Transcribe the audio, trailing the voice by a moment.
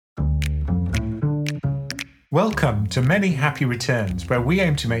Welcome to Many Happy Returns, where we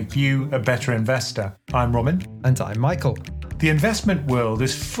aim to make you a better investor. I'm Roman. And I'm Michael. The investment world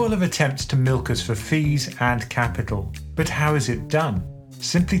is full of attempts to milk us for fees and capital. But how is it done?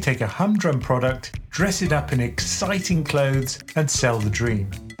 Simply take a humdrum product, dress it up in exciting clothes, and sell the dream.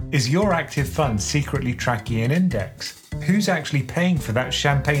 Is your active fund secretly tracking an index? Who's actually paying for that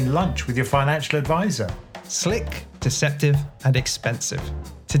champagne lunch with your financial advisor? Slick, deceptive, and expensive.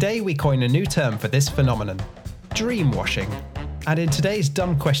 Today we coin a new term for this phenomenon: dreamwashing. And in today's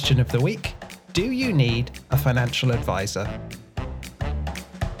dumb question of the week, do you need a financial advisor?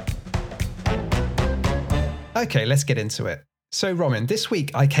 Okay, let's get into it. So Roman, this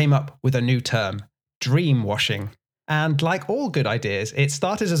week I came up with a new term: dreamwashing. And like all good ideas, it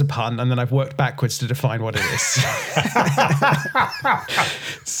started as a pun and then I've worked backwards to define what it is.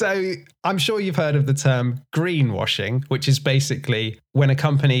 So I'm sure you've heard of the term greenwashing, which is basically when a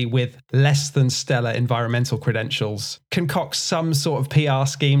company with less than stellar environmental credentials concocts some sort of PR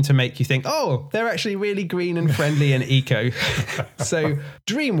scheme to make you think, oh, they're actually really green and friendly and eco. So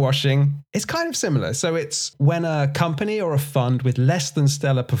dreamwashing is kind of similar. So it's when a company or a fund with less than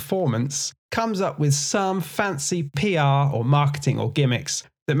stellar performance comes up with some fancy PR or marketing or gimmicks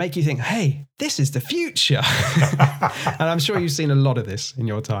that make you think, hey, this is the future. And I'm sure you've seen a lot of this in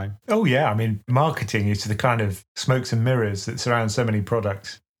your time. Oh yeah, I mean, marketing is the kind of smokes and mirrors that surround so many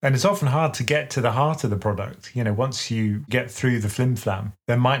products. And it's often hard to get to the heart of the product. You know, once you get through the flim-flam,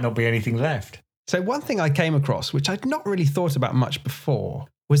 there might not be anything left. So one thing I came across, which I'd not really thought about much before,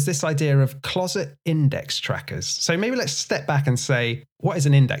 was this idea of closet index trackers. So maybe let's step back and say, what is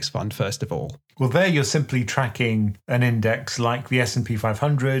an index fund, first of all? Well, there you're simply tracking an index like the S&P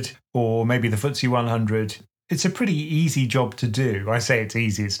 500 or maybe the FTSE 100. It's a pretty easy job to do. I say it's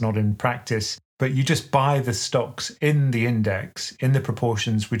easy, it's not in practice, but you just buy the stocks in the index, in the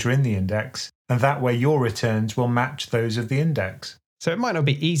proportions which are in the index, and that way your returns will match those of the index. So it might not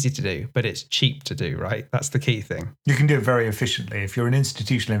be easy to do, but it's cheap to do, right? That's the key thing. You can do it very efficiently. If you're an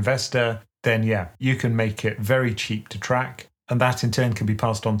institutional investor, then yeah, you can make it very cheap to track, and that in turn can be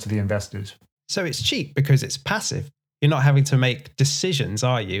passed on to the investors. So it's cheap because it's passive. You're not having to make decisions,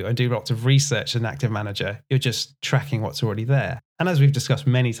 are you, and do lots of research as an active manager. You're just tracking what's already there. And as we've discussed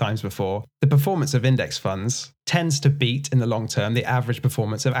many times before, the performance of index funds tends to beat in the long term the average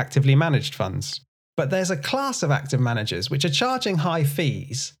performance of actively managed funds. But there's a class of active managers which are charging high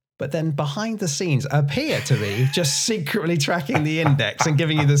fees, but then behind the scenes appear to be just secretly tracking the index and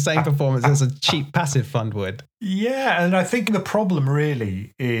giving you the same performance as a cheap passive fund would. Yeah, and I think the problem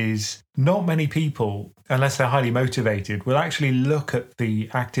really is not many people, unless they're highly motivated, will actually look at the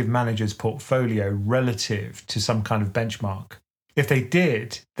active manager's portfolio relative to some kind of benchmark. If they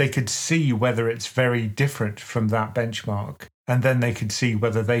did, they could see whether it's very different from that benchmark, and then they could see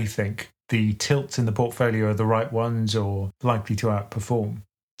whether they think the tilts in the portfolio are the right ones or likely to outperform.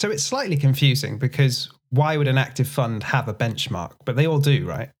 So it's slightly confusing because why would an active fund have a benchmark? But they all do,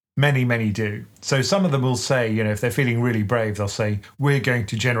 right? Many do. So some of them will say, you know, if they're feeling really brave, they'll say, we're going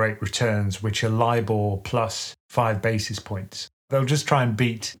to generate returns which are LIBOR plus 5 basis points. They'll just try and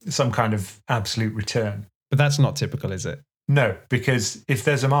beat some kind of absolute return. But that's not typical, is it? No, because if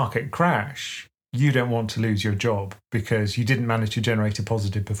there's a market crash, you don't want to lose your job because you didn't manage to generate a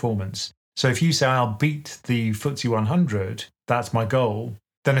positive performance. So if you say, I'll beat the FTSE 100, that's my goal,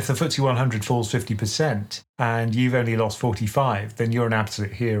 then if the FTSE 100 falls 50% and you've only lost 45, then you're an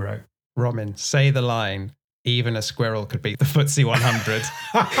absolute hero. Roman, say the line, even a squirrel could beat the FTSE 100.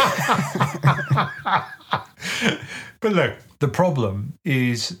 But look, the problem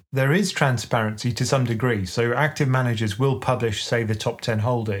is there is transparency to some degree. So active managers will publish, say, the top 10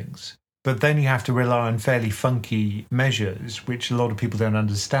 holdings. But then you have to rely on fairly funky measures, which a lot of people don't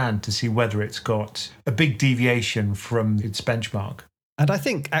understand, to see whether it's got a big deviation from its benchmark. And I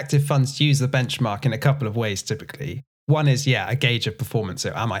think active funds use the benchmark in a couple of ways typically. One is, a gauge of performance.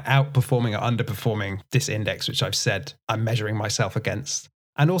 So am I outperforming or underperforming this index, which I've said I'm measuring myself against?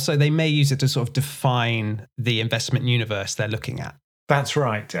 And also they may use it to sort of define the investment universe they're looking at. That's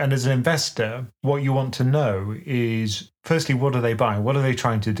right. And as an investor, what you want to know is, firstly, what are they buying? What are they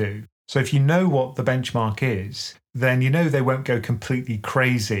trying to do? So if you know what the benchmark is, then you know they won't go completely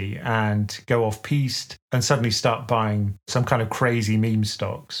crazy and go off-piste and suddenly start buying some kind of crazy meme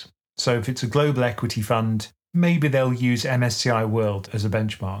stocks. So if it's a global equity fund, maybe they'll use MSCI World as a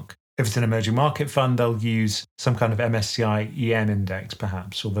benchmark. If it's an emerging market fund, they'll use some kind of MSCI EM index,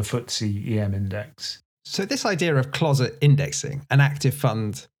 perhaps, or the FTSE EM index. So this idea of closet indexing, an active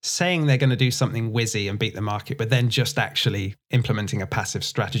fund saying they're going to do something whizzy and beat the market, but then just actually implementing a passive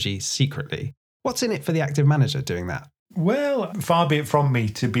strategy secretly. What's in it for the active manager doing that? Well, far be it from me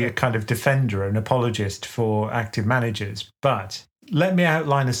to be a kind of defender and apologist for active managers, but let me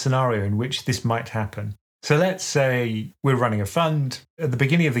outline a scenario in which this might happen. So let's say we're running a fund. At the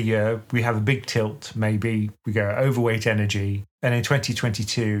beginning of the year, we have a big tilt, maybe we go overweight energy, and in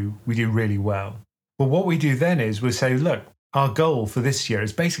 2022, we do really well. Well, what we do then is we say, look, our goal for this year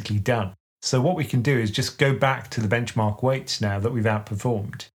is basically done. So what we can do is just go back to the benchmark weights now that we've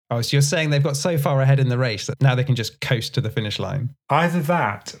outperformed. Oh, so you're saying they've got so far ahead in the race that now they can just coast to the finish line? Either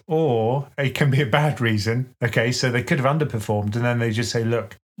that, or it can be a bad reason. Okay, so they could have underperformed, and then they just say,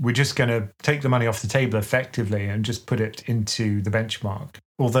 look, we're just going to take the money off the table effectively and just put it into the benchmark.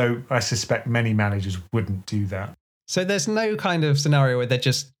 Although I suspect many managers wouldn't do that. So there's no kind of scenario where they're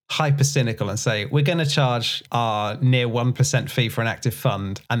just hyper cynical and say, we're going to charge our near 1% fee for an active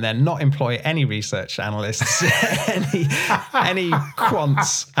fund and then not employ any research analysts, any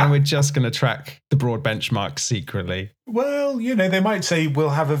quants, and we're just going to track the broad benchmark secretly. Well, they might say we'll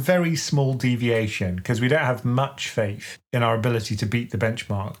have a very small deviation because we don't have much faith in our ability to beat the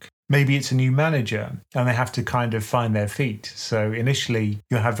benchmark. Maybe it's a new manager and they have to kind of find their feet. So initially,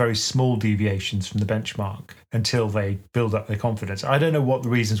 you'll have very small deviations from the benchmark until they build up their confidence. I don't know what the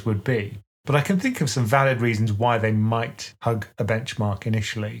reasons would be, but I can think of some valid reasons why they might hug a benchmark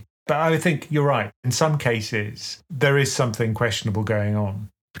initially. But I would think you're right. In some cases, there is something questionable going on.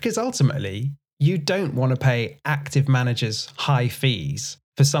 Because ultimately, you don't want to pay active managers high fees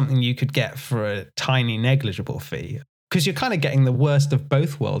for something you could get for a tiny negligible fee. Because you're kind of getting the worst of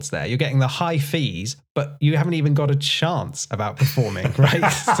both worlds there. You're getting the high fees, but you haven't even got a chance of outperforming, right?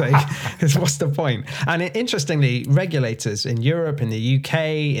 So what's the point? And interestingly, regulators in Europe, in the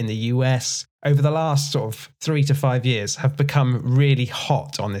UK, in the US, over the last sort of 3 to 5 years have become really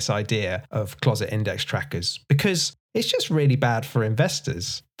hot on this idea of closet index trackers because it's just really bad for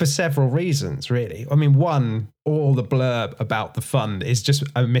investors for several reasons, really. I mean, one, all the blurb about the fund is just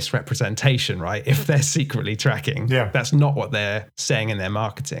a misrepresentation, right? If they're secretly tracking, that's not what they're saying in their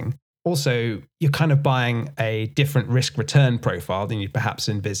marketing. Also, you're kind of buying a different risk return profile than you perhaps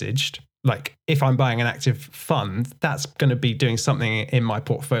envisaged. Like if I'm buying an active fund, that's going to be doing something in my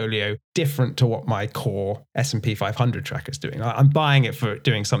portfolio different to what my core S&P 500 tracker is doing. I'm buying it for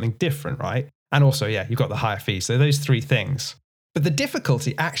doing something different, right? And also, you've got the higher fees. So those three things. But the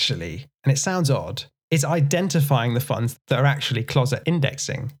difficulty actually, and it sounds odd, is identifying the funds that are actually closet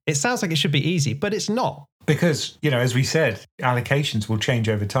indexing. It sounds like it should be easy, but it's not. Because, as we said, allocations will change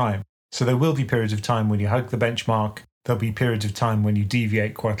over time. So there will be periods of time when you hug the benchmark. There'll be periods of time when you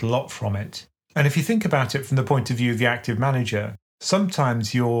deviate quite a lot from it. And if you think about it from the point of view of the active manager,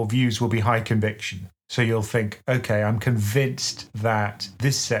 sometimes your views will be high conviction. So you'll think, okay, I'm convinced that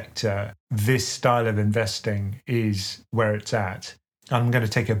this sector, this style of investing is where it's at. I'm going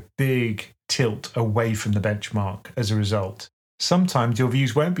to take a big tilt away from the benchmark as a result. Sometimes your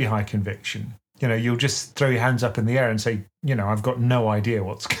views won't be high conviction. You'll just throw your hands up in the air and say, I've got no idea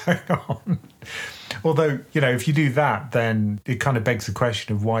what's going on. Although, if you do that, then it kind of begs the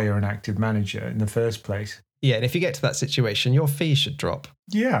question of why you're an active manager in the first place. Yeah, and if you get to that situation, your fee should drop.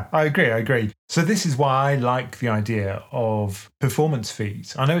 Yeah, I agree. So this is why I like the idea of performance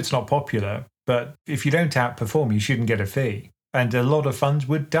fees. I know it's not popular, but if you don't outperform, you shouldn't get a fee. And a lot of funds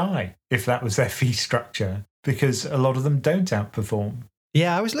would die if that was their fee structure, because a lot of them don't outperform.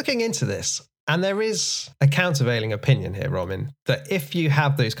 Yeah, I was looking into this. And there is a countervailing opinion here, Roman, that if you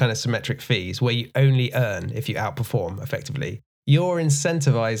have those kind of symmetric fees where you only earn if you outperform effectively, you're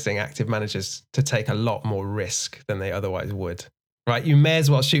incentivizing active managers to take a lot more risk than they otherwise would, right? You may as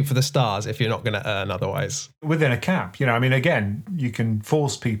well shoot for the stars if you're not going to earn otherwise. Within a cap, again, you can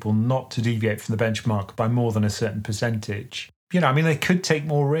force people not to deviate from the benchmark by more than a certain percentage. They could take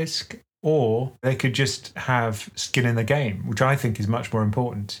more risk. Or they could just have skin in the game, which I think is much more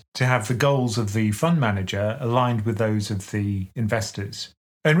important, to have the goals of the fund manager aligned with those of the investors.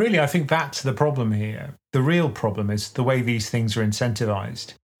 And really, I think that's the problem here. The real problem is the way these things are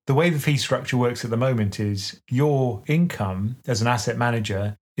incentivized. The way the fee structure works at the moment is your income as an asset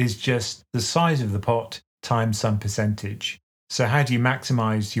manager is just the size of the pot times some percentage. So how do you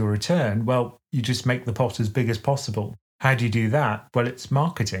maximize your return? Well, you just make the pot as big as possible. How do you do that? Well, it's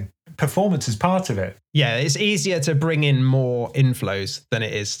marketing. Performance is part of it. Yeah, it's easier to bring in more inflows than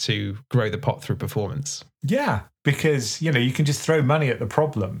it is to grow the pot through performance. Yeah, because, you can just throw money at the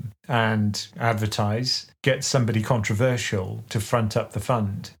problem and advertise, get somebody controversial to front up the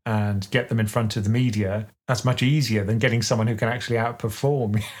fund and get them in front of the media. That's much easier than getting someone who can actually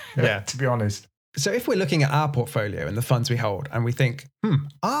outperform, to be honest. So if we're looking at our portfolio and the funds we hold and we think,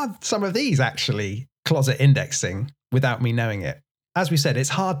 are some of these actually closet indexing without me knowing it? As we said, it's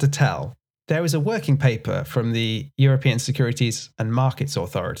hard to tell. There was a working paper from the European Securities and Markets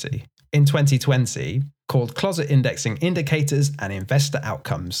Authority in 2020 called Closet Indexing Indicators and Investor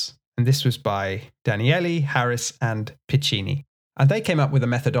Outcomes. And this was by Daniele, Harris, and Piccini. And they came up with a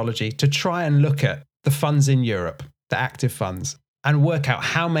methodology to try and look at the funds in Europe, the active funds, and work out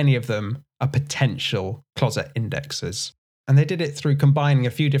how many of them are potential closet indexers. And they did it through combining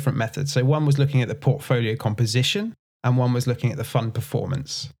a few different methods. So one was looking at the portfolio composition, and one was looking at the fund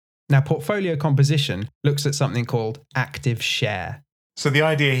performance. Now, portfolio composition looks at something called active share. So the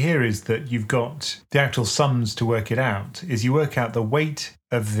idea here is that you've got the actual sums to work it out, is you work out the weight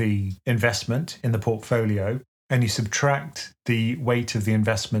of the investment in the portfolio, and you subtract the weight of the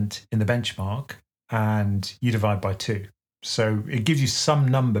investment in the benchmark, and you divide by 2. So it gives you some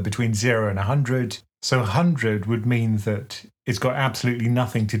number between 0 and 100. So 100 would mean that it's got absolutely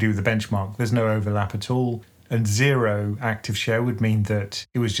nothing to do with the benchmark. There's no overlap at all. And 0 active share would mean that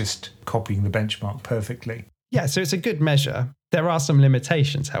it was just copying the benchmark perfectly. Yeah, so it's a good measure. There are some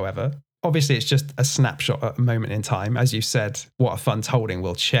limitations, however. Obviously, it's just a snapshot at a moment in time. As you said, what a fund's holding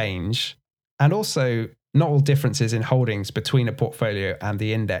will change. And also, not all differences in holdings between a portfolio and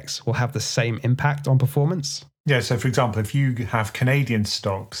the index will have the same impact on performance. Yeah, so for example, if you have Canadian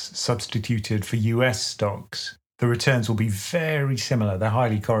stocks substituted for US stocks, the returns will be very similar. They're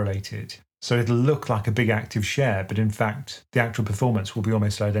highly correlated. So it'll look like a big active share, but in fact, the actual performance will be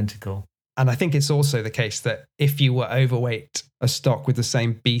almost identical. And I think it's also the case that if you were overweight a stock with the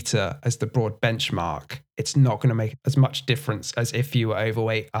same beta as the broad benchmark, it's not going to make as much difference as if you were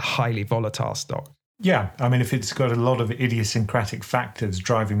overweight a highly volatile stock. Yeah, I mean, if it's got a lot of idiosyncratic factors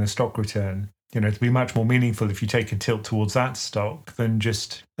driving the stock return, it'd be much more meaningful if you take a tilt towards that stock than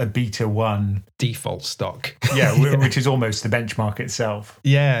just a beta 1 default stock. Yeah, which is almost the benchmark itself.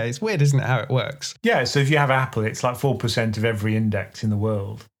 Yeah, it's weird, isn't it, how it works? Yeah, so if you have Apple, it's like 4% of every index in the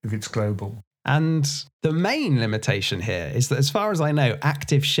world, if it's global. And the main limitation here is that, as far as I know,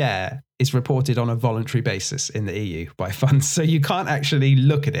 active share is reported on a voluntary basis in the EU by funds. So you can't actually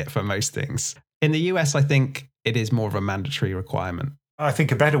look at it for most things. In the US, I think it is more of a mandatory requirement. I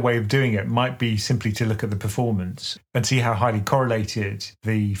think a better way of doing it might be simply to look at the performance and see how highly correlated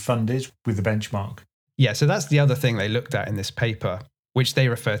the fund is with the benchmark. Yeah, so that's the other thing they looked at in this paper, which they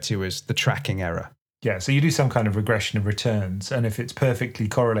refer to as the tracking error. Yeah, so you do some kind of regression of returns, and if it's perfectly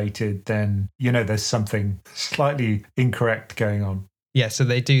correlated, then there's something slightly incorrect going on. Yeah, so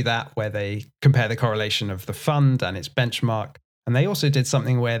they do that where they compare the correlation of the fund and its benchmark. And they also did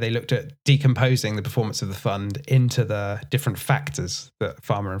something where they looked at decomposing the performance of the fund into the different factors that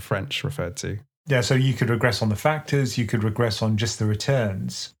Farmer and French referred to. Yeah, so you could regress on the factors, you could regress on just the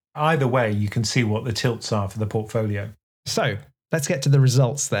returns. Either way, you can see what the tilts are for the portfolio. So let's get to the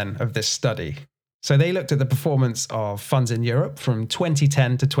results then of this study. So they looked at the performance of funds in Europe from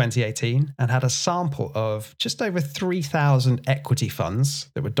 2010 to 2018 and had a sample of just over 3,000 equity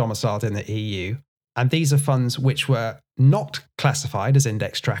funds that were domiciled in the EU. And these are funds which were not classified as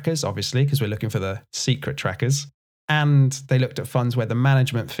index trackers, obviously, because we're looking for the secret trackers. And they looked at funds where the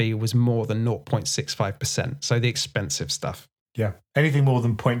management fee was more than 0.65%, so the expensive stuff. Yeah, anything more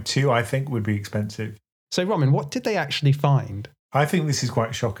than 0.2, I think, would be expensive. So, Roman, what did they actually find? I think this is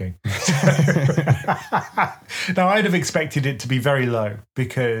quite shocking. Now, I'd have expected it to be very low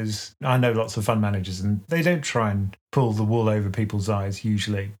because I know lots of fund managers and they don't try and pull the wool over people's eyes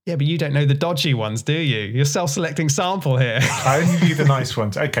usually. Yeah, but you don't know the dodgy ones, do you? You're self-selecting sample here. I only do the nice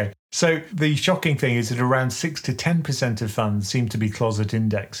ones. Okay. So the shocking thing is that around 6 to 10% of funds seem to be closet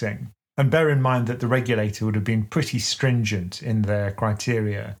indexing. And bear in mind that the regulator would have been pretty stringent in their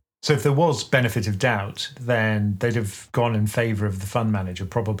criteria. So if there was benefit of doubt, then they'd have gone in favour of the fund manager,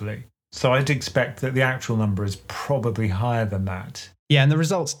 probably. So I'd expect that the actual number is probably higher than that. Yeah, and the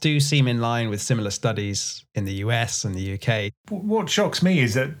results do seem in line with similar studies in the US and the UK. What shocks me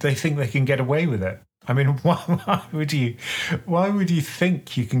is that they think they can get away with it. I mean, why would you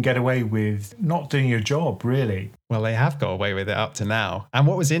think you can get away with not doing your job, really? Well, they have got away with it up to now. And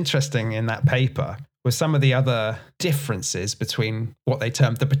what was interesting in that paper was some of the other differences between what they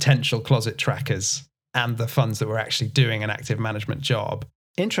termed the potential closet trackers and the funds that were actually doing an active management job.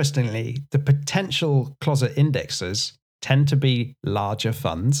 Interestingly, the potential closet indexers tend to be larger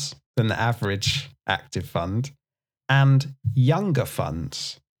funds than the average active fund, and younger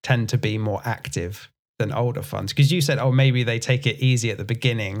funds tend to be more active than older funds. Because you said, maybe they take it easy at the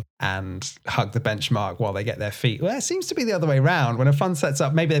beginning and hug the benchmark while they get their feet. Well, it seems to be the other way around. When a fund sets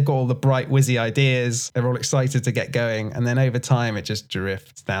up, maybe they've got all the bright, whizzy ideas. They're all excited to get going. And then over time, it just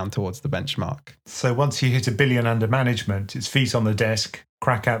drifts down towards the benchmark. So once you hit $1 billion under management, it's feet on the desk,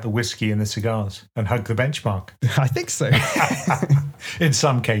 crack out the whiskey and the cigars and hug the benchmark. I think so. In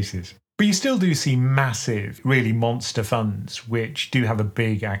some cases. But you still do see massive, really monster funds, which do have a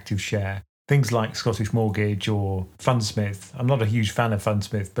big active share. Things like Scottish Mortgage or Fundsmith. I'm not a huge fan of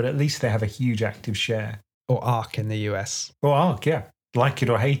Fundsmith, but at least they have a huge active share. Or ARK in the US. Or ARK, yeah. Like it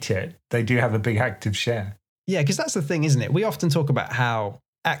or hate it, they do have a big active share. Yeah, because that's the thing, isn't it? We often talk about how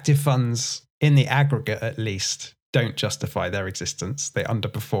active funds, in the aggregate at least, don't justify their existence. They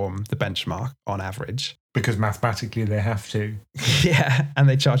underperform the benchmark on average. Because mathematically they have to. Yeah, and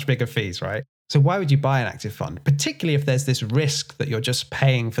they charge bigger fees, right? So why would you buy an active fund, particularly if there's this risk that you're just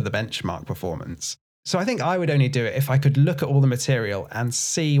paying for the benchmark performance? So I think I would only do it if I could look at all the material and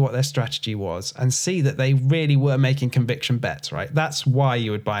see what their strategy was and see that they really were making conviction bets, right? That's why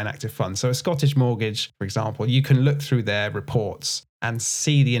you would buy an active fund. So a Scottish Mortgage, for example, you can look through their reports and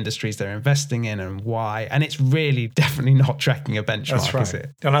see the industries they're investing in and why. And it's really definitely not tracking a benchmark, That's right. is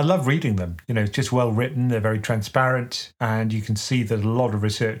it? And I love reading them. It's just well written. They're very transparent. And you can see that a lot of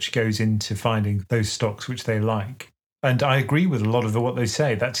research goes into finding those stocks which they like. And I agree with a lot of what they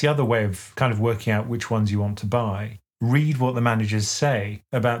say. That's the other way of kind of working out which ones you want to buy. Read what the managers say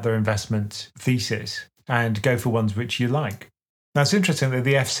about their investment thesis and go for ones which you like. Now, it's interesting that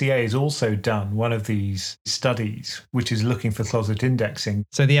the FCA has also done one of these studies, which is looking for closet indexing.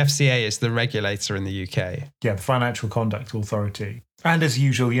 So the FCA is the regulator in the UK. Yeah, the Financial Conduct Authority. And as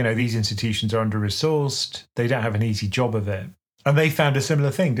usual, these institutions are under-resourced. They don't have an easy job of it. And they found a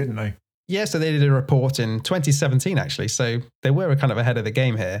similar thing, didn't they? Yeah, so they did a report in 2017, actually. So they were kind of ahead of the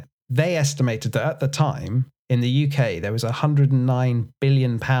game here. They estimated that at the time, in the UK, there was £109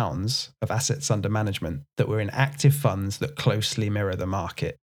 billion of assets under management that were in active funds that closely mirror the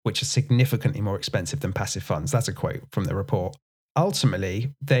market, which are significantly more expensive than passive funds. That's a quote from the report.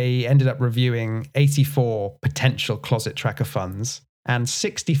 Ultimately, they ended up reviewing 84 potential closet tracker funds, and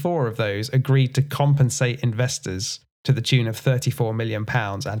 64 of those agreed to compensate investors to the tune of £34 million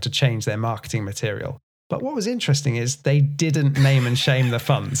and to change their marketing material. But what was interesting is they didn't name and shame the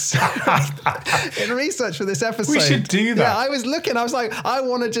funds. In research for this episode. We should do that. Yeah, I was looking, I was like, I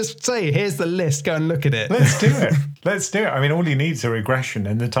want to just say, here's the list, go and look at it. Let's do it. Let's do it. I mean, all you need is a regression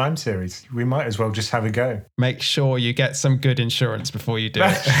in the time series. We might as well just have a go. Make sure you get some good insurance before you do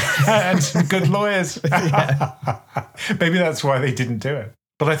it. And some good lawyers. Maybe that's why they didn't do it.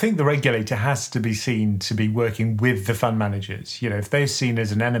 But I think the regulator has to be seen to be working with the fund managers. If they're seen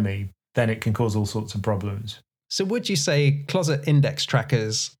as an enemy, then it can cause all sorts of problems. So would you say closet index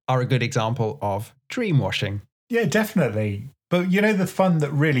trackers are a good example of dreamwashing? Yeah, definitely. But the fund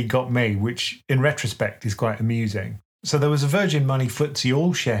that really got me, which in retrospect is quite amusing. So there was a Virgin Money FTSE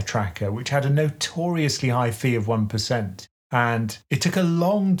All-Share tracker, which had a notoriously high fee of 1%. And it took a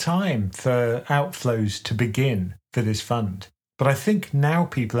long time for outflows to begin for this fund. But I think now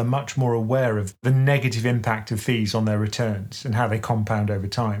people are much more aware of the negative impact of fees on their returns and how they compound over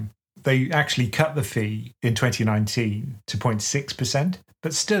time. They actually cut the fee in 2019 to 0.6%,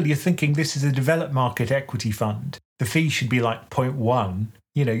 but still you're thinking this is a developed market equity fund. The fee should be like 0.1.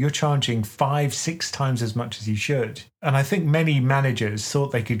 You're charging 5-6 times as much as you should. And I think many managers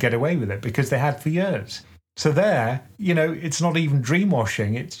thought they could get away with it because they had for years. So there, it's not even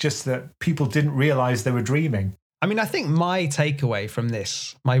dreamwashing. It's just that people didn't realize they were dreaming. I mean, I think my takeaway from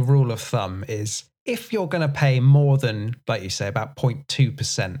this, my rule of thumb is if you're going to pay more than, like you say, about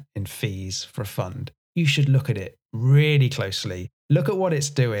 0.2% in fees for a fund, you should look at it really closely. Look at what it's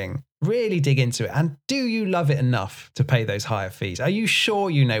doing, really dig into it. And do you love it enough to pay those higher fees? Are you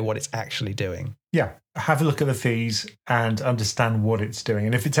sure you know what it's actually doing? Yeah, have a look at the fees and understand what it's doing.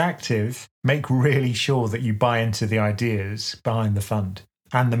 And if it's active, make really sure that you buy into the ideas behind the fund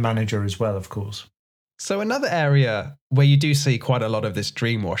and the manager as well, of course. So another area where you do see quite a lot of this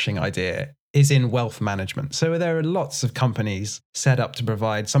dreamwashing idea is in wealth management. So there are lots of companies set up to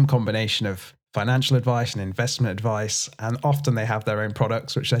provide some combination of financial advice and investment advice, and often they have their own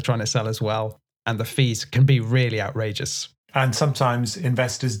products which they're trying to sell as well, and the fees can be really outrageous. And sometimes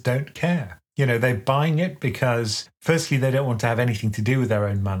investors don't care. They're buying it because, firstly, they don't want to have anything to do with their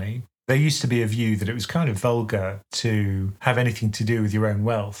own money. There used to be a view that it was kind of vulgar to have anything to do with your own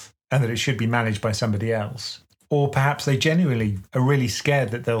wealth and that it should be managed by somebody else. Or perhaps they genuinely are really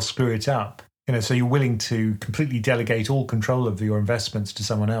scared that they'll screw it up. So you're willing to completely delegate all control of your investments to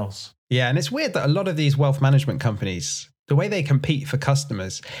someone else. Yeah, and it's weird that a lot of these wealth management companies, the way they compete for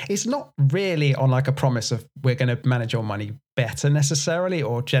customers is not really on like a promise of we're going to manage your money better necessarily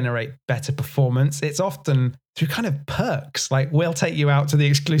or generate better performance. It's often through kind of perks, like we'll take you out to the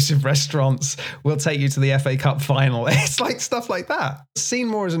exclusive restaurants, we'll take you to the FA Cup final. It's like stuff like that. It's seen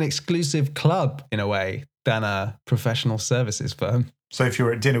more as an exclusive club in a way than a professional services firm. So if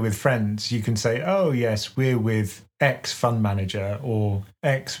you're at dinner with friends, you can say, oh, yes, we're with X fund manager or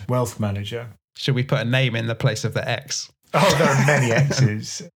X wealth manager. Should we put a name in the place of the X? Oh, there are many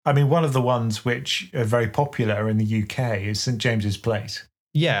X's. I mean, one of the ones which are very popular in the UK is St James's Place.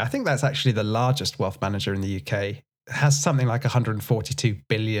 Yeah, I think that's actually the largest wealth manager in the UK. It has something like £142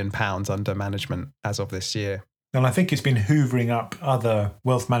 billion under management as of this year. And I think it's been hoovering up other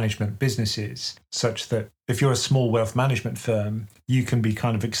wealth management businesses such that if you're a small wealth management firm, you can be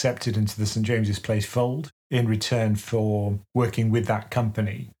kind of accepted into the St James's Place fold in return for working with that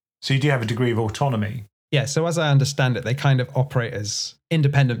company. So you do have a degree of autonomy. Yeah, so as I understand it, they kind of operate as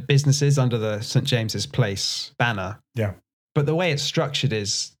independent businesses under the St James's Place banner. Yeah. But the way it's structured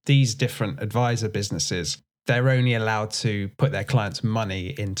is these different advisor businesses, they're only allowed to put their clients'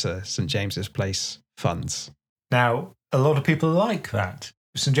 money into St James's Place funds. Now, a lot of people like that.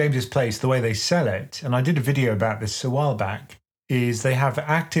 St James's Place, the way they sell it, and I did a video about this a while back, is they have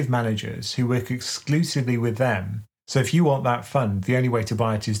active managers who work exclusively with them. So if you want that fund, the only way to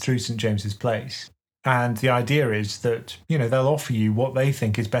buy it is through St James's Place. And the idea is that, they'll offer you what they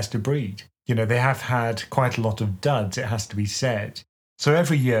think is best of breed. They have had quite a lot of duds, it has to be said. So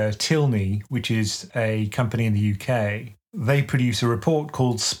every year, Tilney, which is a company in the UK, they produce a report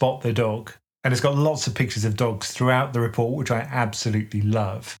called Spot the Dog. And it's got lots of pictures of dogs throughout the report, which I absolutely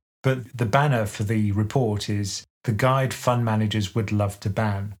love. But the banner for the report is the guide fund managers would love to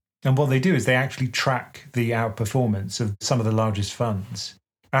ban. And what they do is they actually track the outperformance of some of the largest funds.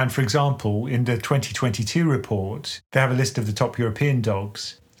 And for example, in the 2022 report, they have a list of the top European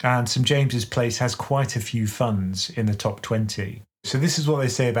dogs. And St James's Place has quite a few funds in the top 20. So this is what they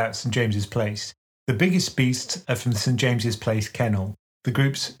say about St James's Place. The biggest beasts are from the St James's Place kennel. The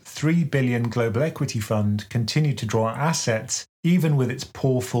group's $3 billion global equity fund continued to draw assets even with its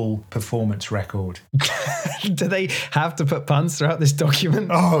poor performance record. Do they have to put puns throughout this document?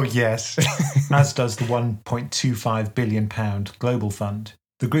 Oh, yes. As does the £1.25 billion global fund.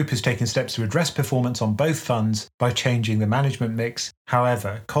 The group has taken steps to address performance on both funds by changing the management mix.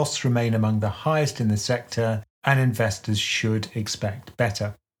 However, costs remain among the highest in the sector and investors should expect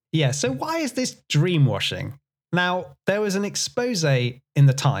better. Yeah, so why is this dreamwashing? Now, there was an expose in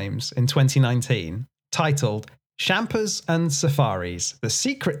the Times in 2019 titled Champers and Safaris, the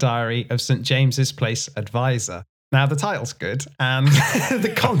Secret Diary of St James's Place Advisor. Now, the title's good and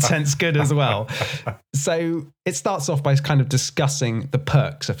the content's good as well. So it starts off by kind of discussing the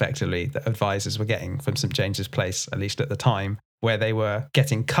perks, effectively, that advisors were getting from St James's Place, at least at the time, where they were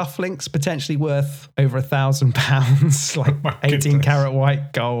getting cufflinks potentially worth over £1,000, like 18-carat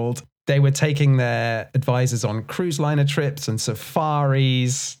white gold. They were taking their advisors on cruise liner trips and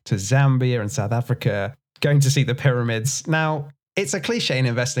safaris to Zambia and South Africa, going to see the pyramids. Now, it's a cliche in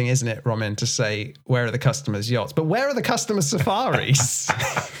investing, isn't it, Roman, to say, where are the customers' yachts? But where are the customers' safaris?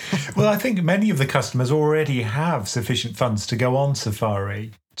 Well, I think many of the customers already have sufficient funds to go on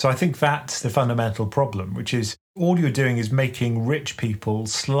safari. So I think that's the fundamental problem, which is all you're doing is making rich people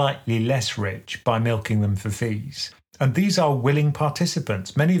slightly less rich by milking them for fees. And these are willing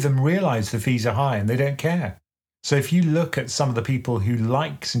participants. Many of them realise the fees are high and they don't care. So if you look at some of the people who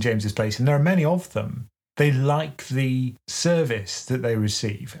like St James's Place, and there are many of them, they like the service that they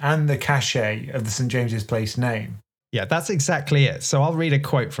receive and the cachet of the St James's Place name. Yeah, that's exactly it. So I'll read a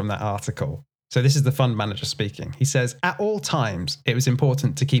quote from that article. So this is the fund manager speaking. He says, "At all times, it was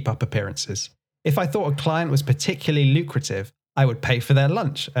important to keep up appearances. If I thought a client was particularly lucrative, I would pay for their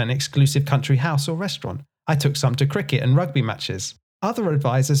lunch at an exclusive country house or restaurant. I took some to cricket and rugby matches. Other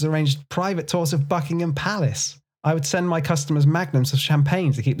advisors arranged private tours of Buckingham Palace. I would send my customers magnums of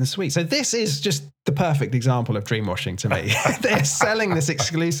champagne to keep them sweet." So this is just the perfect example of dreamwashing to me. They're selling this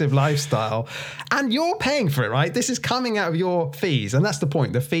exclusive lifestyle and you're paying for it, right? This is coming out of your fees. And that's the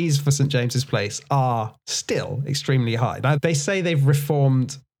point. The fees for St James's Place are still extremely high. Now, they say they've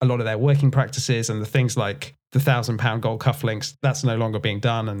reformed a lot of their working practices and the things like the £1,000 gold cufflinks, that's no longer being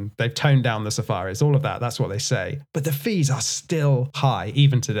done. And they've toned down the safaris, all of that. That's what they say. But the fees are still high,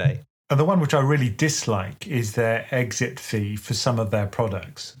 even today. And the one which I really dislike is their exit fee for some of their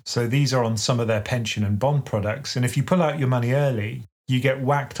products. So these are on some of their pension and bond products. And if you pull out your money early, you get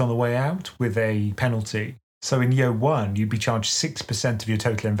whacked on the way out with a penalty. So in year one, you'd be charged 6% of your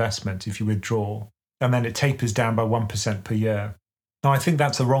total investment if you withdraw. And then it tapers down by 1% per year. Now, I think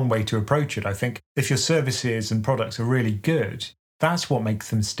that's the wrong way to approach it. I think if your services and products are really good, that's what makes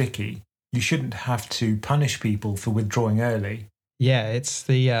them sticky. You shouldn't have to punish people for withdrawing early. Yeah, it's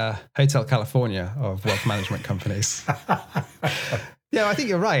the Hotel California of wealth management companies. Yeah, I think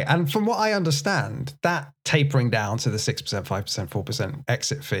you're right. And from what I understand, that tapering down to the 6%, 5%, 4%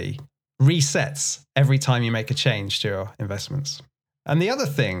 exit fee resets every time you make a change to your investments. And the other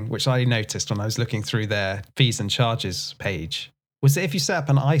thing, which I noticed when I was looking through their fees and charges page, was that if you set up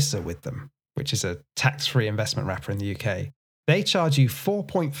an ISA with them, which is a tax-free investment wrapper in the UK, they charge you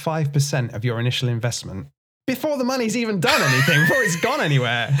 4.5% of your initial investment before the money's even done anything, before it's gone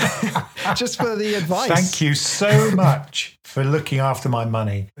anywhere, just for the advice. Thank you so much for looking after my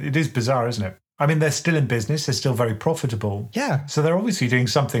money. It is bizarre, isn't it? I mean, they're still in business. They're still very profitable. Yeah. So they're obviously doing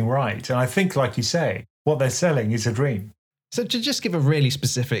something right. And I think, like you say, what they're selling is a dream. So to just give a really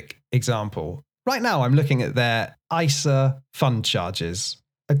specific example, right now I'm looking at their ISA fund charges.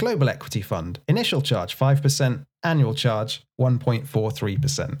 A global equity fund, initial charge 5%, annual charge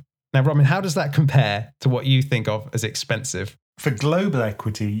 1.43%. Now, Robin, how does that compare to what you think of as expensive? For global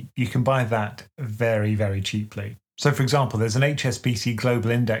equity, you can buy that very, very cheaply. So, for example, there's an HSBC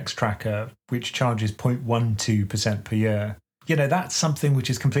Global Index tracker which charges 0.12% per year. You know, that's something which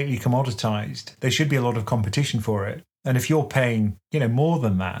is completely commoditized. There should be a lot of competition for it. And if you're paying, more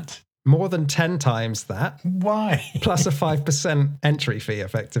than that, more than 10 times that. Why? Plus a 5% entry fee,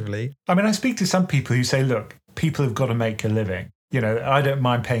 effectively. I mean, I speak to some people who say, look, people have got to make a living. I don't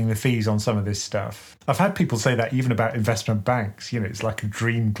mind paying the fees on some of this stuff. I've had people say that even about investment banks. It's like a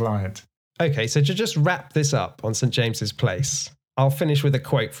dream client. Okay, so to just wrap this up on St. James's Place, I'll finish with a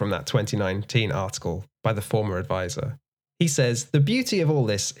quote from that 2019 article by the former advisor. He says, "The beauty of all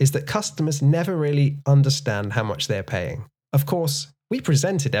this is that customers never really understand how much they're paying. Of course, we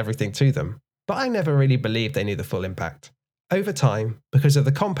presented everything to them, but I never really believed they knew the full impact. Over time, because of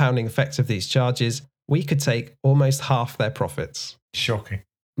the compounding effects of these charges, we could take almost half their profits." Shocking.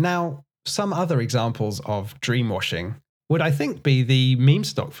 Now, some other examples of dreamwashing would, I think, be the meme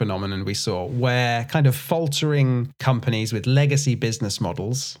stock phenomenon we saw, where kind of faltering companies with legacy business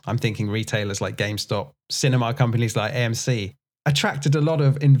models, I'm thinking retailers like GameStop, cinema companies like AMC, attracted a lot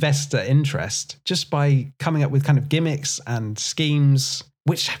of investor interest just by coming up with kind of gimmicks and schemes,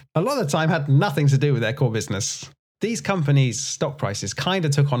 which a lot of the time had nothing to do with their core business. These companies' stock prices kind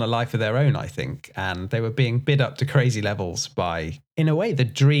of took on a life of their own, I think, and they were being bid up to crazy levels by, in a way, the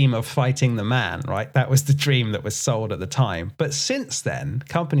dream of fighting the man, right? That was the dream that was sold at the time. But since then,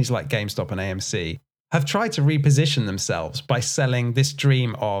 companies like GameStop and AMC have tried to reposition themselves by selling this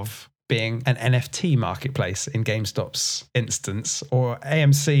dream of being an NFT marketplace in GameStop's instance, or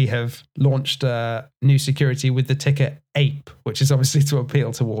AMC have launched a new security with the ticker APE, which is obviously to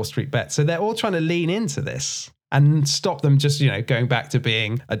appeal to Wall Street bets. So they're all trying to lean into this and stop them just, going back to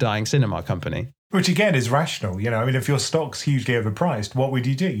being a dying cinema company. Which again is rational. I mean, if your stock's hugely overpriced, what would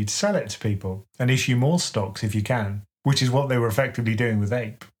you do? You'd sell it to people and issue more stocks if you can, which is what they were effectively doing with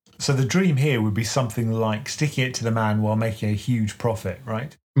APE. So the dream here would be something like sticking it to the man while making a huge profit,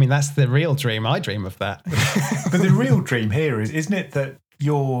 right? I mean, that's the real dream. I dream of that. But the real dream here isn't it that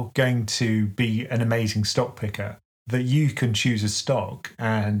you're going to be an amazing stock picker, that you can choose a stock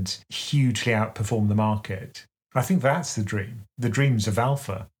and hugely outperform the market? I think that's the dream. The dreams of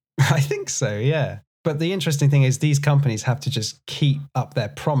alpha. I think so, yeah. But the interesting thing is these companies have to just keep up their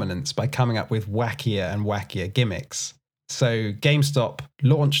prominence by coming up with wackier and wackier gimmicks. So GameStop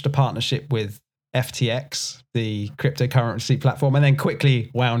launched a partnership with FTX, the cryptocurrency platform, and then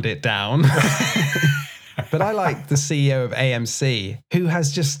quickly wound it down. But I like the CEO of AMC, who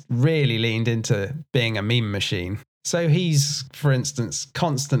has just really leaned into being a meme machine. So he's, for instance,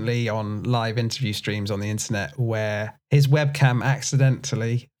 constantly on live interview streams on the internet where his webcam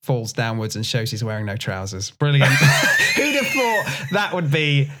accidentally falls downwards and shows he's wearing no trousers. Brilliant. Who'd have thought that would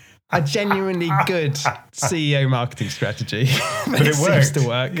be a genuinely good CEO marketing strategy? But it seems to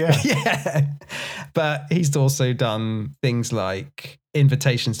work. Yeah. But he's also done things like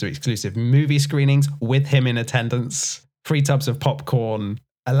invitations to exclusive movie screenings with him in attendance, free tubs of popcorn,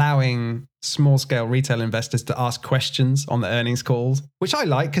 allowing small-scale retail investors to ask questions on the earnings calls, which I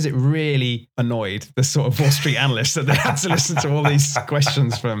like because it really annoyed the sort of Wall Street analysts that they had to listen to all these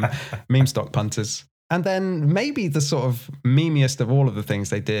questions from meme stock punters. And then maybe the sort of memeiest of all of the things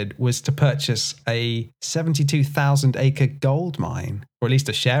they did was to purchase a 72,000-acre gold mine, or at least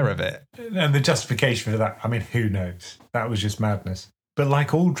a share of it. And the justification for that, I mean, who knows? That was just madness. But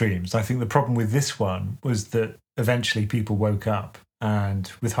like all dreams, I think the problem with this one was that eventually people woke up.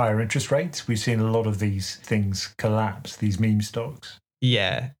 And with higher interest rates, we've seen a lot of these things collapse, these meme stocks.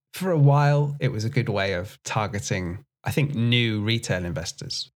 Yeah. For a while, it was a good way of targeting, I think, new retail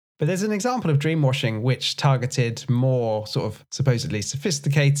investors. But there's an example of dreamwashing which targeted more sort of supposedly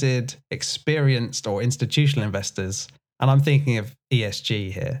sophisticated, experienced or institutional investors. And I'm thinking of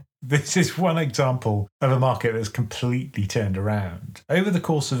ESG here. This is one example of a market that's completely turned around over the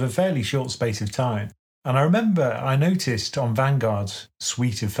course of a fairly short space of time. And I remember I noticed on Vanguard's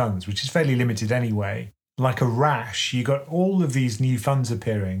suite of funds, which is fairly limited anyway, Like a rash, you got all of these new funds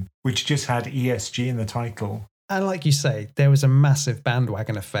appearing, which just had ESG in the title. And like you say, there was a massive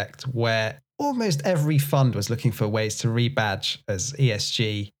bandwagon effect where almost every fund was looking for ways to rebadge as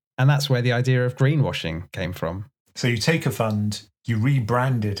ESG. And that's where the idea of greenwashing came from. So you take a fund, you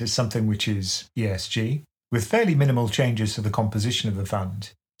rebrand it as something which is ESG, with fairly minimal changes to the composition of the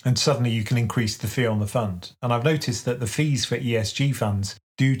fund. And suddenly you can increase the fee on the fund. And I've noticed that the fees for ESG funds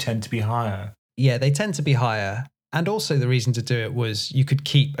do tend to be higher. Yeah, they tend to be higher. And also the reason to do it was you could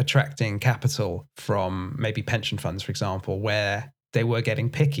keep attracting capital from maybe pension funds, for example, where they were getting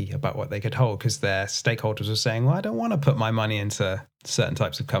picky about what they could hold because their stakeholders were saying, well, I don't want to put my money into certain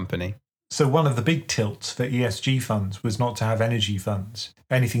types of company. So one of the big tilts for ESG funds was not to have energy funds,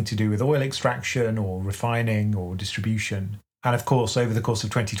 anything to do with oil extraction or refining or distribution. And of course, over the course of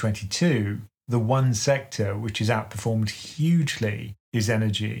 2022, the one sector which has outperformed hugely is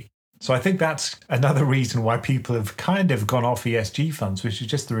energy. So I think that's another reason why people have kind of gone off ESG funds, which is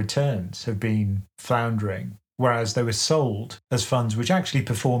just the returns have been floundering, whereas they were sold as funds which actually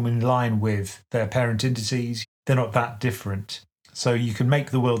perform in line with their parent indices. They're not that different. So you can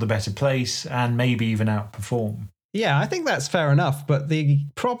make the world a better place and maybe even outperform. Yeah, I think that's fair enough. But the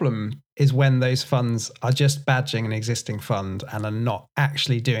problem is when those funds are just badging an existing fund and are not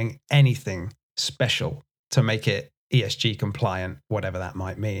actually doing anything special to make it ESG compliant, whatever that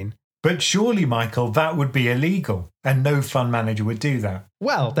might mean. But surely, Michael, that would be illegal and no fund manager would do that.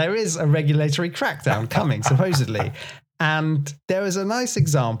 Well, there is a regulatory crackdown coming, supposedly. And there was a nice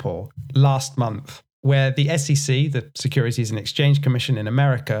example last month where the SEC, the Securities and Exchange Commission in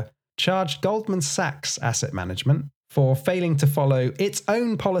America, charged Goldman Sachs Asset Management for failing to follow its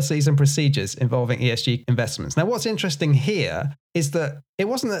own policies and procedures involving ESG investments. Now, what's interesting here is that it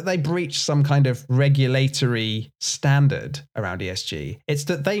wasn't that they breached some kind of regulatory standard around ESG. It's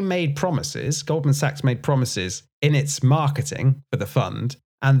that they made promises, Goldman Sachs made promises in its marketing for the fund,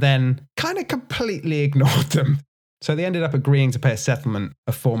 and then kind of completely ignored them. So they ended up agreeing to pay a settlement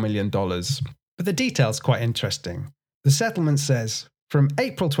of $4 million. But the detail's quite interesting. The settlement says, from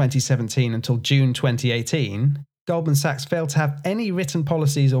April 2017 until June 2018, Goldman Sachs failed to have any written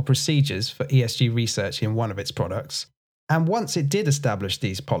policies or procedures for ESG research in one of its products. And once it did establish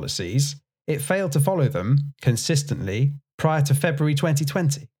these policies, it failed to follow them consistently prior to February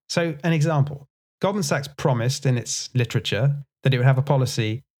 2020. So, an example. Goldman Sachs promised in its literature that it would have a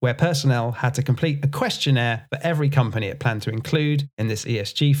policy where personnel had to complete a questionnaire for every company it planned to include in this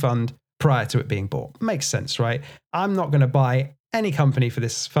ESG fund prior to it being bought. Makes sense, right? I'm not going to buy any company for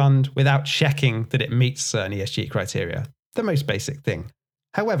this fund without checking that it meets certain ESG criteria. The most basic thing.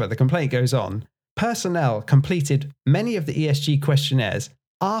 However, the complaint goes on. Personnel completed many of the ESG questionnaires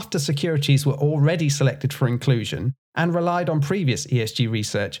after securities were already selected for inclusion and relied on previous ESG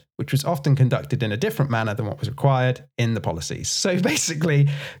research, which was often conducted in a different manner than what was required in the policies. So basically,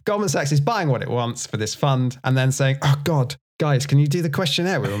 Goldman Sachs is buying what it wants for this fund and then saying, oh God, guys, can you do the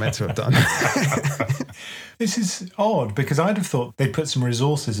questionnaire we were meant to have done? This is odd because I'd have thought they'd put some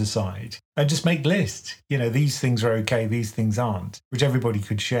resources aside and just make lists. You know, these things are okay, these things aren't, which everybody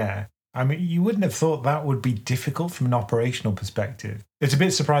could share. I mean, you wouldn't have thought that would be difficult from an operational perspective. It's a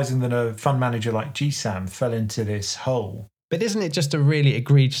bit surprising that a fund manager like GSAM fell into this hole. But isn't it just a really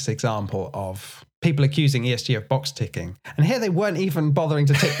egregious example of people accusing ESG of box ticking? And here they weren't even bothering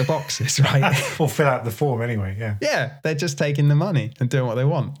to tick the boxes, right? Or fill out the form anyway, yeah. Yeah, they're just taking the money and doing what they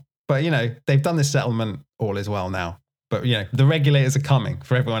want. But, you know, they've done this settlement, all is well now. But, you know, the regulators are coming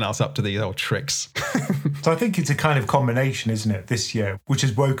for everyone else up to these old tricks. So I think it's a kind of combination, isn't it, this year, which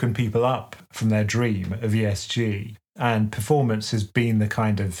has woken people up from their dream of ESG. And performance has been the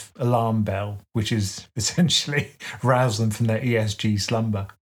kind of alarm bell, which has essentially roused them from their ESG slumber.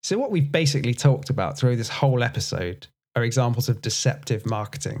 So what we've basically talked about through this whole episode are examples of deceptive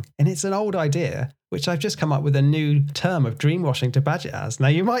marketing. And it's an old idea, which I've just come up with a new term of dreamwashing to badge it as. Now,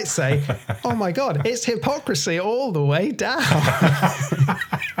 you might say, oh my God, it's hypocrisy all the way down.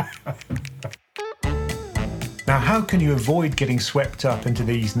 Now, how can you avoid getting swept up into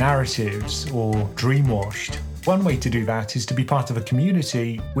these narratives or dreamwashed? One way to do that is to be part of a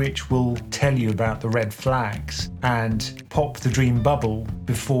community which will tell you about the red flags and pop the dream bubble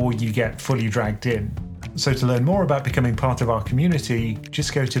before you get fully dragged in. So to learn more about becoming part of our community,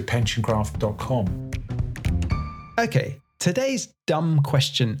 just go to pensioncraft.com. Okay, today's dumb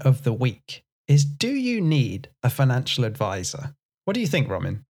question of the week is, do you need a financial advisor? What do you think,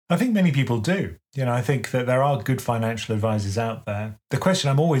 Roman? I think many people do. You know, I think that there are good financial advisors out there. The question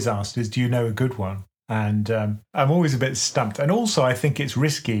I'm always asked is, do you know a good one? And I'm always a bit stumped. And also, I think it's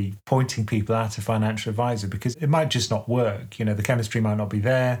risky pointing people at a financial advisor because it might just not work. You know, the chemistry might not be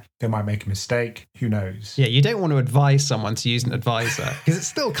there. They might make a mistake. Who knows? Yeah, you don't want to advise someone to use an advisor because it's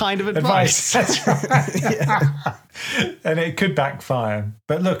still kind of advice. That's right. And it could backfire.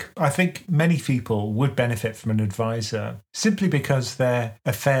 But look, I think many people would benefit from an advisor simply because their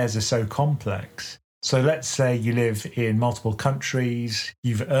affairs are so complex. So let's say you live in multiple countries,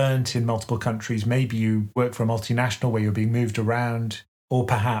 you've earned in multiple countries, maybe you work for a multinational where you're being moved around, or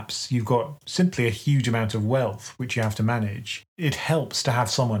perhaps you've got simply a huge amount of wealth which you have to manage. It helps to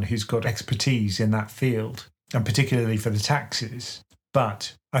have someone who's got expertise in that field, and particularly for the taxes.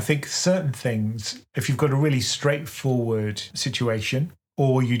 But I think certain things, if you've got a really straightforward situation,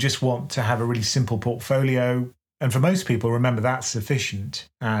 or you just want to have a really simple portfolio, and for most people, remember, that's sufficient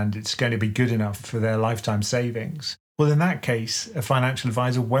and it's going to be good enough for their lifetime savings. Well, in that case, a financial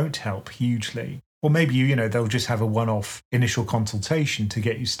advisor won't help hugely. Or maybe, they'll just have a one-off initial consultation to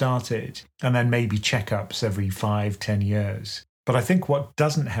get you started and then maybe checkups every 5-10 years. But I think what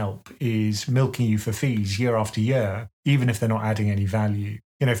doesn't help is milking you for fees year after year, even if they're not adding any value.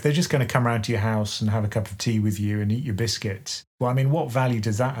 If they're just going to come around to your house and have a cup of tea with you and eat your biscuits, well, I mean, what value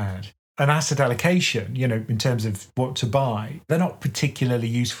does that add? An asset allocation, in terms of what to buy, they're not particularly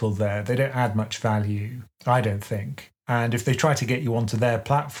useful there. They don't add much value, I don't think. And if they try to get you onto their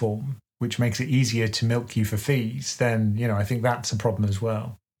platform, which makes it easier to milk you for fees, then, I think that's a problem as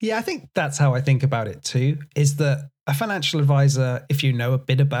well. Yeah, I think that's how I think about it too, is that a financial advisor, if you know a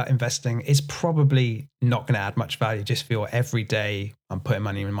bit about investing, is probably not going to add much value just for your everyday, I'm putting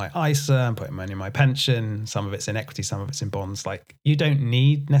money in my ISA, I'm putting money in my pension, some of it's in equity, some of it's in bonds. Like, you don't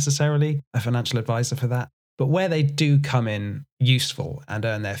need necessarily a financial advisor for that. But where they do come in useful and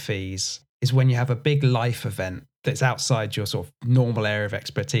earn their fees is when you have a big life event that's outside your sort of normal area of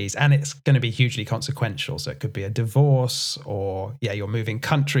expertise, and it's going to be hugely consequential. So it could be a divorce, or you're moving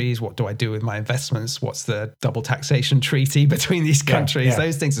countries. What do I do with my investments? What's the double taxation treaty between these countries? Yeah.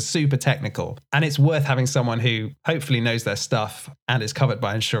 Those things are super technical, and it's worth having someone who hopefully knows their stuff and is covered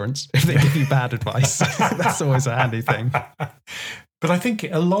by insurance if they give you bad advice. That's always a handy thing. But I think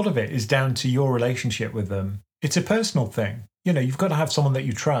a lot of it is down to your relationship with them. It's a personal thing. You've got to have someone that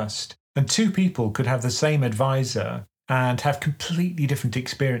you trust. And two people could have the same advisor and have completely different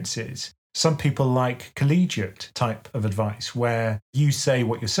experiences. Some people like collegiate type of advice where you say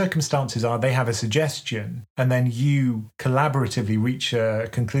what your circumstances are, they have a suggestion, and then you collaboratively reach a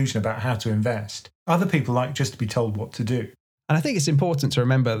conclusion about how to invest. Other people like just to be told what to do. And I think it's important to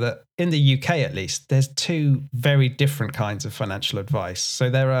remember that in the UK, at least, there's two very different kinds of financial advice. So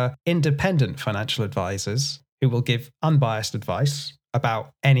there are independent financial advisors who will give unbiased advice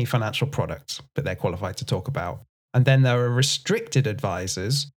about any financial product that they're qualified to talk about. And then there are restricted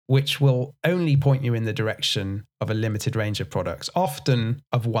advisors, which will only point you in the direction of a limited range of products, often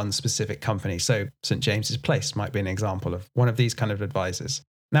of one specific company. So St. James's Place might be an example of one of these kind of advisors.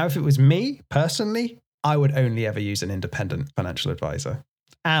 Now, if it was me personally, I would only ever use an independent financial advisor,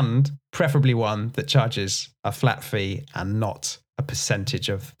 and preferably one that charges a flat fee and not a percentage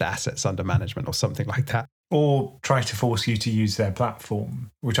of the assets under management or something like that. Or try to force you to use their platform,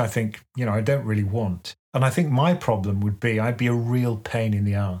 which I think, I don't really want. And I think my problem would be I'd be a real pain in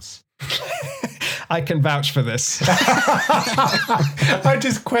the arse. I can vouch for this. I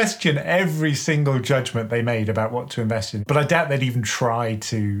just question every single judgment they made about what to invest in. But I doubt they'd even try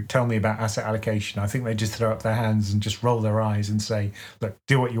to tell me about asset allocation. I think they'd just throw up their hands and just roll their eyes and say, look,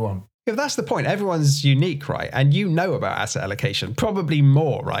 do what you want. If that's the point, everyone's unique, right? And you know about asset allocation, probably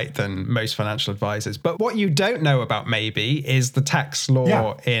more, right, than most financial advisors. But what you don't know about maybe is the tax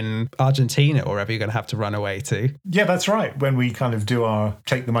law in Argentina or wherever you're going to have to run away to. Yeah, that's right. When we kind of do our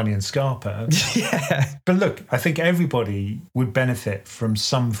take the money and scarper. Yeah. But look, I think everybody would benefit from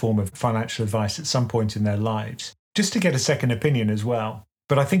some form of financial advice at some point in their lives, just to get a second opinion as well.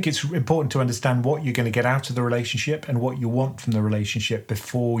 But I think it's important to understand what you're going to get out of the relationship and what you want from the relationship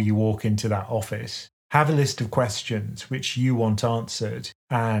before you walk into that office. Have a list of questions which you want answered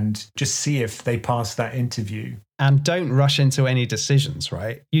and just see if they pass that interview. And don't rush into any decisions,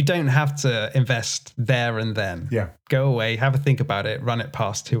 right? You don't have to invest there and then. Yeah. Go away, have a think about it, run it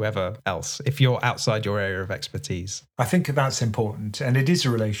past whoever else if you're outside your area of expertise. I think that's important. And it is a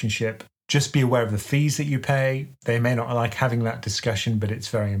relationship. Just be aware of the fees that you pay. They may not like having that discussion, but it's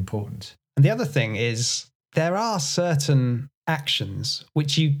very important. And the other thing is there are certain actions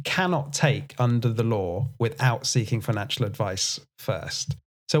which you cannot take under the law without seeking financial advice first.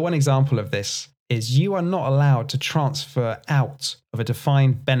 So one example of this is you are not allowed to transfer out of a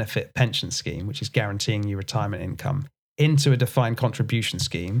defined benefit pension scheme, which is guaranteeing you retirement income, into a defined contribution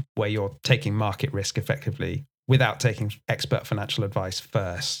scheme where you're taking market risk effectively without taking expert financial advice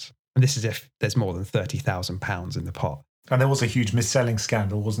first. And this is if there's more than £30,000 in the pot. And there was a huge mis-selling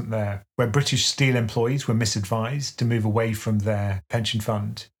scandal, wasn't there, where British Steel employees were misadvised to move away from their pension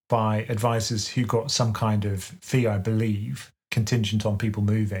fund by advisors who got some kind of fee, I believe, contingent on people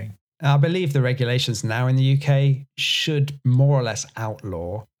moving. I believe the regulations now in the UK should more or less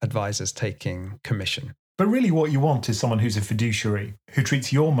outlaw advisors taking commission. But really what you want is someone who's a fiduciary, who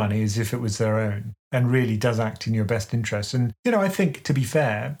treats your money as if it was their own and really does act in your best interest. And, I think, to be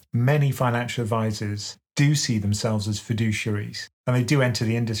fair, many financial advisors do see themselves as fiduciaries and they do enter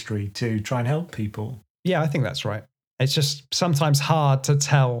the industry to try and help people. Yeah, I think that's right. It's just sometimes hard to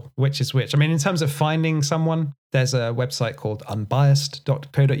tell which is which. I mean, in terms of finding someone, there's a website called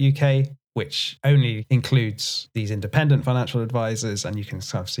unbiased.co.uk, which only includes these independent financial advisors, and you can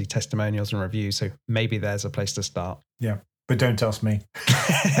sort of see testimonials and reviews. So maybe there's a place to start. Yeah, but don't ask me.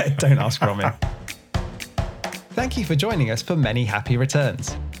 Don't ask Romy. Thank you for joining us for Many Happy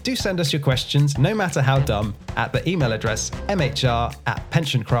Returns. Do send us your questions, no matter how dumb, at the email address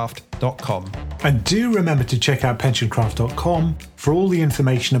mhr@pensioncraft.com. And do remember to check out pensioncraft.com for all the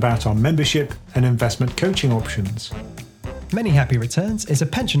information about our membership and investment coaching options. Many Happy Returns is a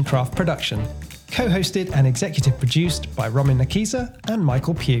Pensioncraft production, co-hosted and executive produced by Romy Nakiza and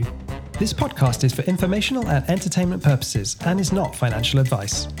Michael Pugh. This podcast is for informational and entertainment purposes and is not financial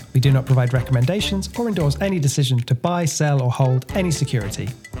advice. We do not provide recommendations or endorse any decision to buy, sell, or hold any security.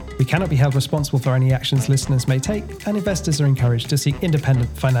 We cannot be held responsible for any actions listeners may take, and investors are encouraged to seek independent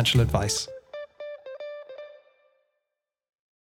financial advice.